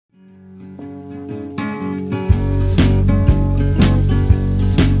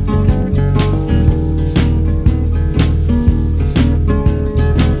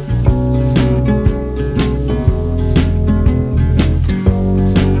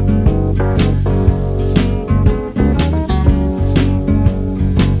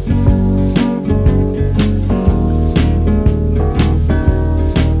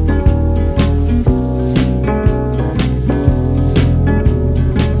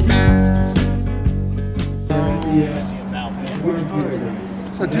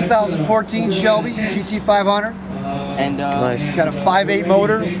It's a 2014 Shelby GT500. And nice. It's got a 5.8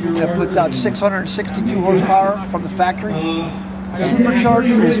 motor that puts out 662 horsepower from the factory.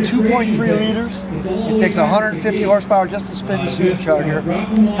 Supercharger is 2.3 liters. It takes 150 horsepower just to spin the supercharger.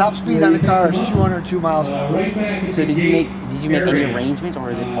 Top speed on the car is 202 miles an hour. So did you make any arrangements,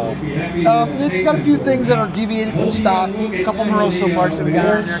 or is it all? It's got a few things that are deviated from stock. A couple Moroso parts that we got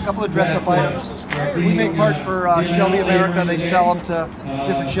on there. A couple of dress-up items. We make parts for Shelby America. They sell them to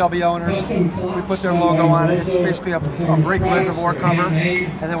different Shelby owners. We put their logo on it. It's basically a brake reservoir cover,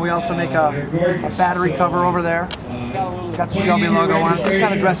 and then we also make a battery cover over there. Got the Shelby logo on it. Just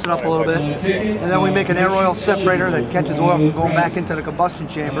kind of dress it up a little bit. And then we make an air oil separator that catches oil from going back into the combustion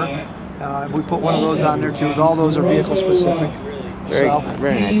chamber. We put one of those on there too. All those are vehicle specific.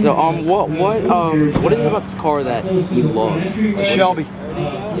 Very nice. So what is it about this car that you love? It's a Shelby.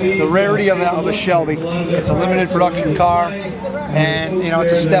 The rarity of a Shelby. It's a limited production car, and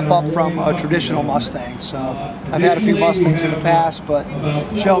it's a step up from a traditional Mustang. So I've had a few Mustangs in the past, but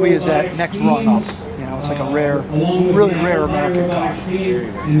Shelby is that next run up. It's like a rare, really rare American car.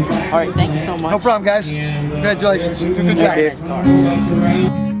 All right, thank you so much. No problem, guys. Congratulations. Do a good job.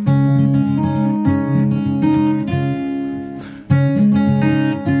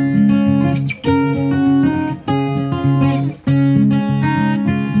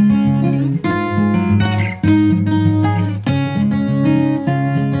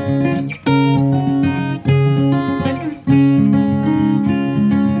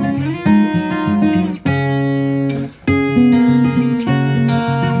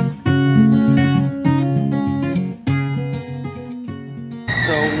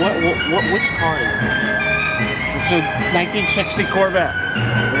 Which car is this? It's a 1960 Corvette.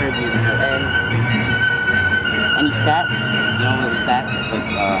 Very beautiful. And any stats? You know the stats? Like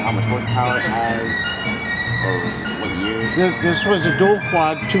how much horsepower it has? Or what year? This was a dual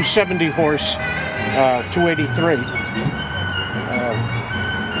quad, 270 horse, 283.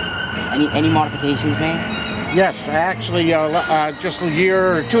 Any modifications made? Yes, actually, just a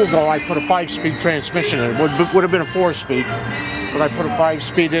year or two ago, I put a 5-speed transmission in. It would have been a 4-speed. But I put a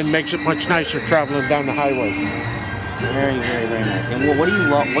 5-speed in, makes it much nicer traveling down the highway. Very nice. And what do you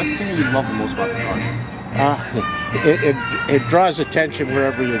love? What's the thing that you love the most about the car? It draws attention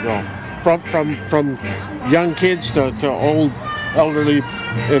wherever you go, from young kids to old, elderly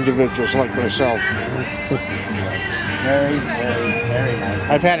individuals like myself. Very nice.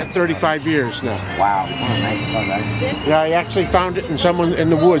 I've had it 35 years now. Wow, what a nice car, right? Yeah, I actually found it in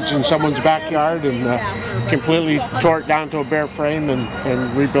the woods in someone's backyard and completely tore it down to a bare frame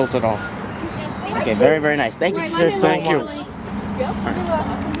and rebuilt it all. Okay, very nice. Thank you, sir, so Thank much. you.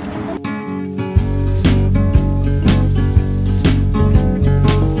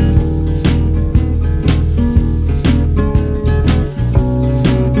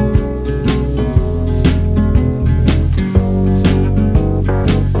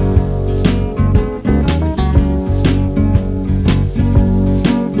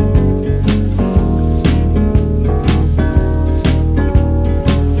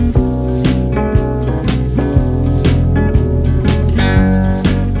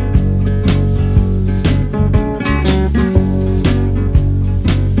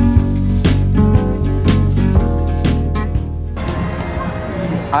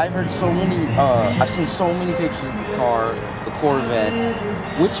 I've heard so many, I've seen so many pictures of this car, the Corvette.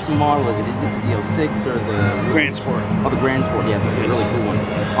 Which model is it? Is it the Z06 or the Grand Sport? Oh, the Grand Sport, yeah, the really cool one.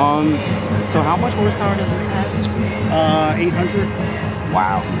 So how much horsepower does this have? 800.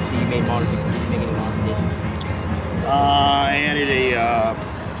 Wow. So you made modifications? Did you make any modifications? I added a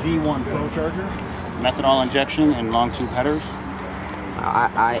D1 Pro charger, methanol injection, and long tube headers.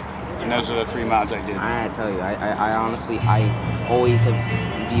 And those are the 3 mods I did. I tell you, I honestly, I always have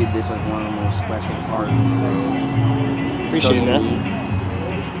viewed this as one of the most special cars in the world. It's so unique.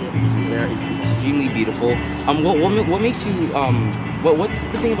 It's extremely beautiful. What makes you what's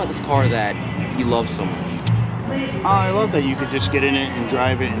the thing about this car that you love so much? I love that you could just get in it and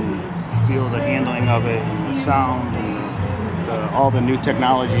drive it and feel the handling of it, and the sound, and all the new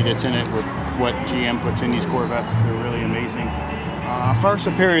technology that's in it with what GM puts in these Corvettes. They're really amazing. Far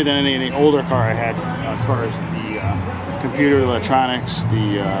superior than any older car I had, as far as the computer electronics,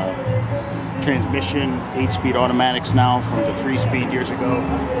 the transmission, 8-speed automatics now from the 3-speed years ago.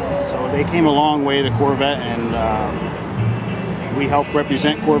 So they came a long way, the Corvette, and we help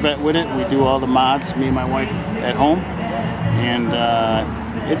represent Corvette with it. We do all the mods, me and my wife at home, and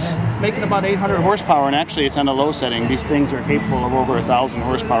it's making about 800 horsepower, and actually it's on the low setting. These things are capable of over 1,000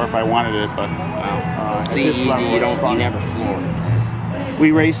 horsepower if I wanted it, but so you never floor.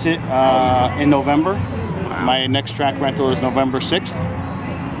 We race it in November. Wow. Wow. My next track rental is November 6th.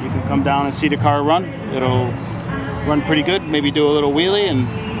 You can come down and see the car run. It'll run pretty good. Maybe do a little wheelie and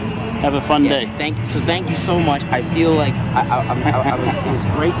have a fun day. Thank you so much. I feel like it was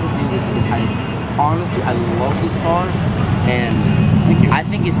great to do this because honestly I love this car, and I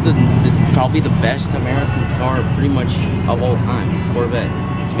think it's probably the best American car pretty much of all time. Corvette.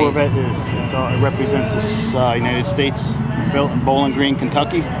 Corvette it represents this United States, built in Bowling Green,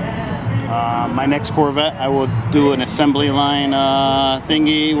 Kentucky. My next Corvette, I will do an assembly line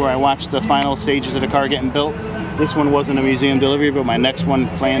thingy where I watch the final stages of the car getting built. This one wasn't a museum delivery, but my next one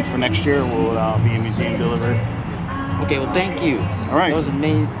planned for next year will be a museum delivery. Okay, well, thank you. All right. That was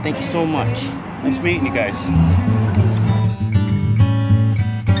amazing. Thank you so much. Nice meeting you guys.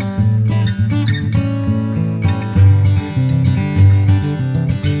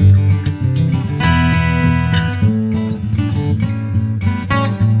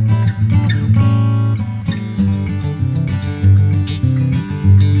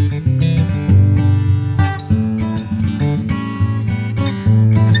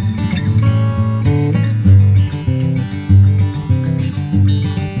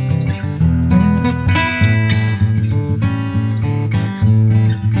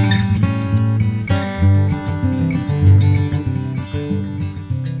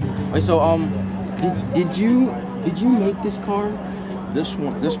 So did you make this car? This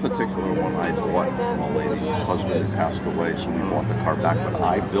particular one I bought from a lady whose husband had passed away, so we bought the car back. But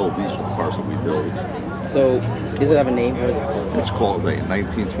I build these are the cars that we build. So does it have a name? What is it called? It's called a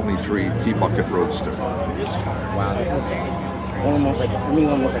 1923 T-Bucket Roadster. Wow, this is one of the most, for me,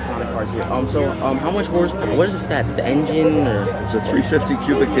 one of the most iconic cars here. How much horsepower? What are the stats? The engine, or? It's a 350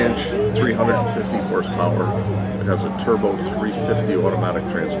 cubic inch, 350 horsepower. It has a turbo 350 automatic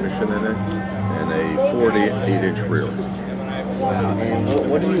transmission in it, and a 48-inch rear. Wow. And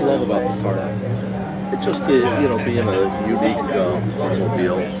what do you love about this car? It's just being a unique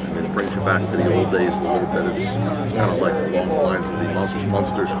automobile. I mean, it brings you back to the old days a little bit. It's kind of like along the lines of the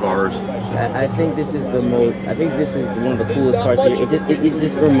Munsters cars. I think this is one of the coolest cars here. It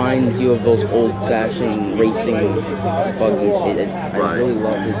just reminds you of those old-fashioned racing buggies. I really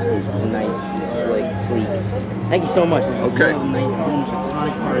love it. It's nice. It's like sleek. Thank you so much. This is Okay. one of the most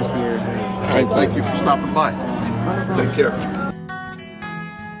iconic cars here. Thank you for stopping by. Take care.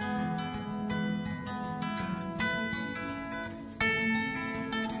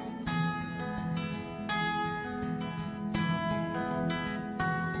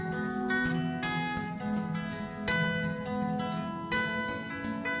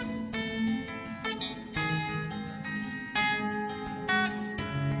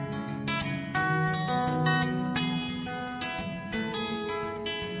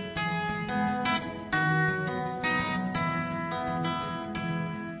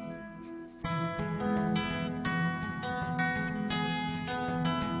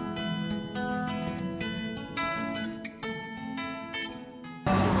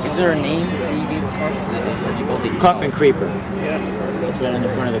 Is there a name that you gave the car? Or you built it yourself? Coffin Creeper. That's right on the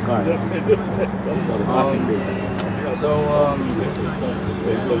front of the car. The Coffin Creeper. So,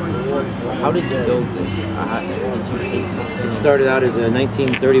 how did you build this? Did you take something? It started out as a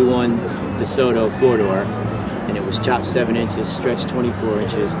 1931 DeSoto four-door, and it was chopped 7 inches, stretched 24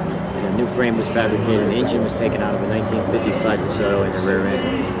 inches, and a new frame was fabricated. The engine was taken out of a 1955 DeSoto in the rear end,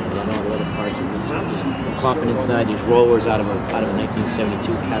 and then all the other parts of this coffin inside. These rollers out of a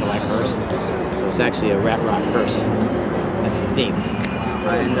 1972 Cadillac hearse. So it's actually a rat rod hearse. That's the theme.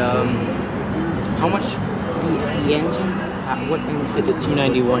 And how much the engine? What engine? It's a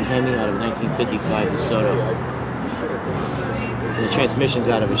 291 Hemi out of 1955 DeSoto. The transmission's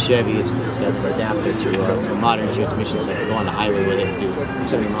out of a Chevy. It's got an adapter to a modern transmission, so you can go on the highway with it and do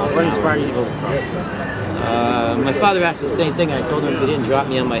 70 miles an hour. What inspired you to build this car? My father asked the same thing, and I told him if he didn't drop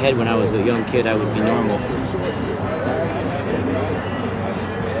me on my head when I was a young kid, I would be normal.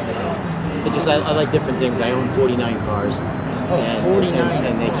 It just, I like different things. I own 49 cars. Oh, 49.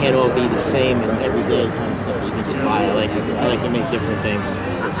 And they can't all be the same and everyday kind of stuff that you can just buy. I like to make different things.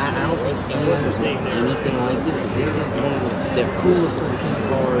 I don't think anyone's made anything like this, but this is one of the coolest looking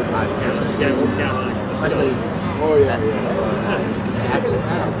cars I've ever seen. Especially that stacks.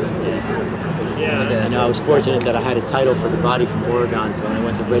 I know I was fortunate that I had a title for the body from Oregon, so when I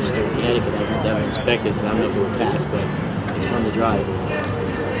went to register in Connecticut, I went down and inspected because I don't know if it would pass, but it's fun to drive.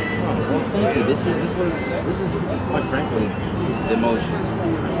 Well, thank you. This is quite frankly the most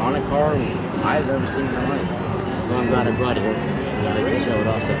iconic car I've ever seen in my life. Well, I'm glad I brought it here because I like to show it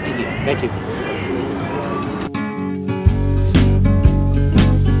off. So thank you.